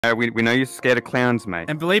We know you're scared of clowns, mate.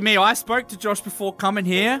 And believe me, I spoke to Josh before coming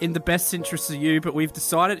here in the best interest of you, but we've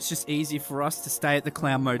decided it's just easier for us to stay at the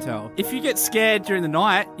Clown Motel. If you get scared during the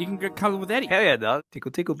night, you can go cuddle with Eddie. Hell yeah, dog. Tickle,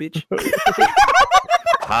 tickle, bitch.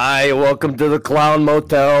 Hi, welcome to the Clown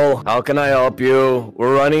Motel. How can I help you?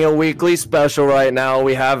 We're running a weekly special right now.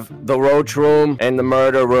 We have the roach room and the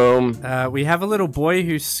murder room. We have a little boy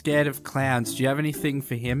who's scared of clowns. Do you have anything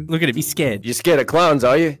for him? Look at him, he's scared. You scared of clowns,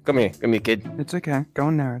 are you? Come here, kid. It's okay. Go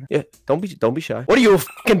on, narrator. Yeah, don't be shy. What are you, a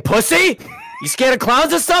fucking pussy? You scared of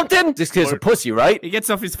clowns or something? This kid's a pussy, right? He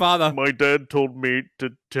gets off his father. My dad told me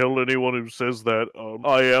to tell anyone who says that,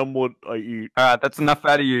 I am what I eat. Alright, that's enough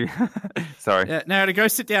out of you. Sorry. Yeah, narrator, go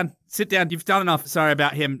sit down. Sit down. You've done enough. Sorry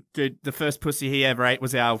about him, dude. The first pussy he ever ate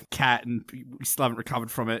was our cat, and we still haven't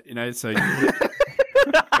recovered from it, you know, so...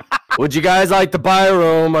 Would you guys like to buy a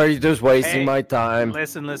room, or are you just wasting my time?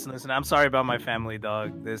 Listen. I'm sorry about my family,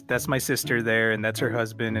 dog. That's my sister there, and that's her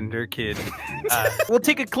husband and her kid. We'll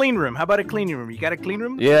take a clean room. How about a cleaning room? You got a clean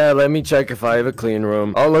room? Yeah, let me check if I have a clean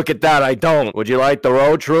room. Oh, look at that. I don't. Would you like the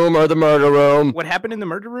roach room or the murder room? What happened in the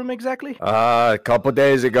murder room exactly? A couple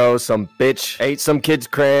days ago, some bitch ate some kid's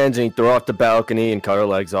crayons and he threw off the balcony and cut her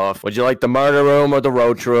legs off. Would you like the murder room or the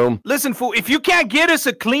roach room? Listen, fool, if you can't get us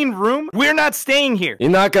a clean room, we're not staying here. You're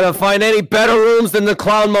not gonna find any better rooms than the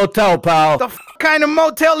Clown Motel, pal. The kind of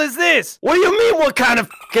motel is this? What do you mean, what kind of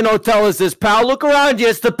fucking hotel is this, pal? Look around you,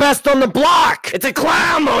 it's the best on the block. It's a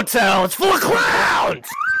clown motel. It's full of clowns.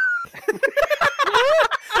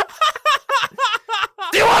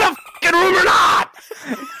 Do you want a fucking room or not?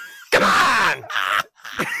 Come on.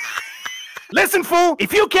 Listen, fool,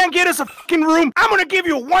 if you can't get us a fucking room, I'm gonna give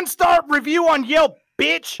you a 1-star review on Yelp,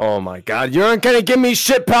 bitch. Oh my god, you aren't gonna give me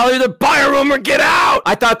shit, pal. Either buy a room or get out.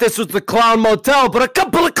 I thought this was the Clown Motel, but a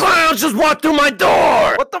couple of clowns just walked through my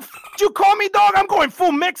door. What the f did you call me, dog? I'm going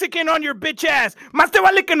full Mexican on your bitch ass. Más te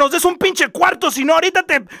vale que nos des un pinche cuarto, si no ahorita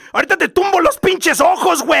te tumbo los pinches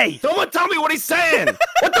ojos, güey. Someone tell me what he's saying.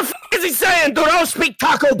 What the f is he saying, dude? I don't speak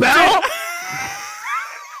Taco Bell.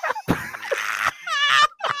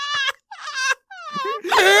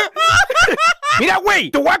 Mira, güey,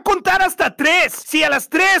 te voy a contar hasta 3. Si a las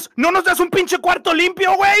 3 no nos das un pinche cuarto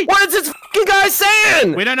limpio, güey. What is this fucking guy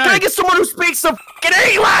saying? We don't know. Can I get someone who speaks some fucking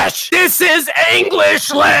English? This is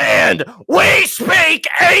English land. We speak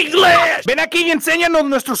English. Ven aquí y enséñanos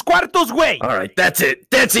nuestros cuartos, güey. All right, that's it.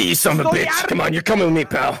 That's it, you son of a bitch. Come on, you're coming with me,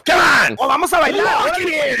 pal. Come on. O vamos a bailar. Walk in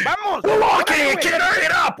here. Vamos. We're walking here, kid. Hurry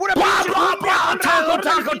it up. Blah, blah, blah.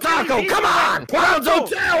 Taco. Come on. Clowns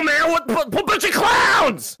Hotel, man. What bunch of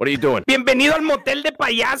clowns? What are you doing? Bienvenido al motel de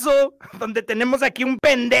payaso, donde tenemos aquí un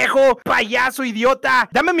pendejo, payaso, idiota.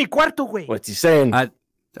 Dame mi cuarto, güey. What's he saying? I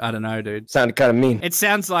don't know, dude. Sounded kind of mean. It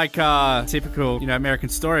sounds like typical, you know, American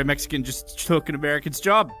story. A Mexican just took an American's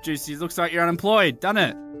job. Juicy, looks like you're unemployed. Done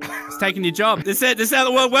it. It's taking your job. This is how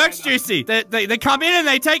the world works, Juicy. They come in and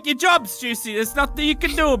they take your jobs, Juicy. There's nothing you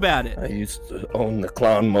can do about it. I used to own the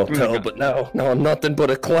Clown Motel, but now I'm nothing but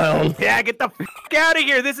a clown. Yeah, get the f out of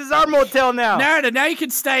here. This is our motel now. Narrator, now you can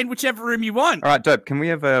stay in whichever room you want. Alright, dope. Can we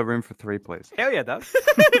have a room for 3, please? Hell yeah, dog.